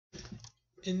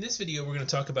In this video, we're going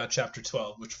to talk about Chapter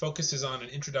 12, which focuses on an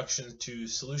introduction to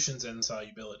solutions and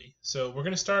solubility. So we're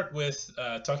going to start with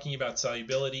talking about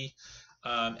solubility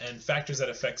and factors that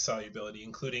affect solubility,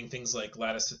 including things like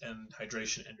lattice and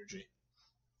hydration energy.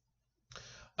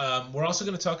 We're also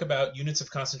going to talk about units of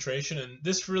concentration, and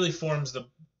this really forms the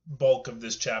bulk of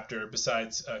this chapter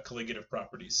besides colligative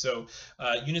properties. So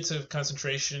units of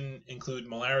concentration include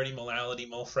molarity, molality,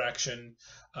 mole fraction,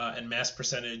 and mass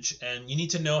percentage, and you need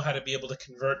to know how to be able to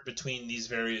convert between these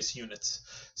various units.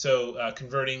 So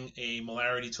converting a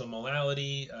molarity to a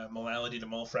molality, molality to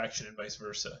mole fraction, and vice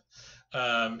versa.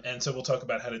 And so we'll talk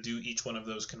about how to do each one of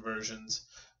those conversions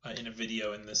in a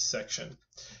video in this section.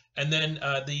 And then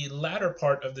the latter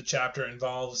part of the chapter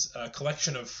involves a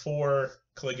collection of 4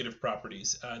 colligative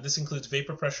properties. This includes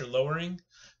vapor pressure lowering,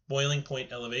 boiling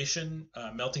point elevation,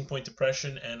 melting point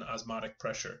depression, and osmotic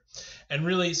pressure. And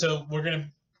really, so we're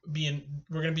going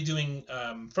to be doing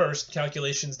first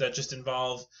calculations that just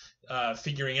involve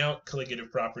figuring out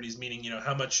colligative properties, meaning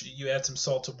how much you add some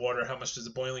salt to water, how much does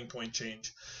the boiling point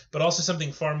change. But also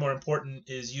something far more important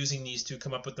is using these to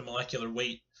come up with the molecular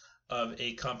weight of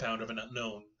a compound of an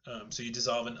unknown. So you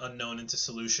dissolve an unknown into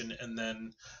solution, and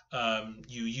then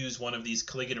you use one of these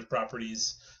colligative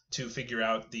properties to figure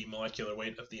out the molecular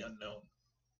weight of the unknown.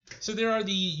 So there are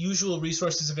the usual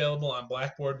resources available on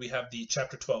Blackboard. We have the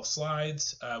Chapter 12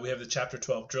 slides, we have the Chapter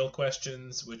 12 drill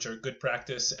questions, which are good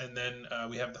practice, and then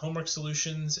we have the homework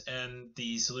solutions and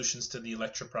the solutions to the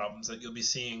lecture problems that you'll be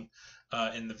seeing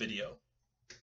in the video.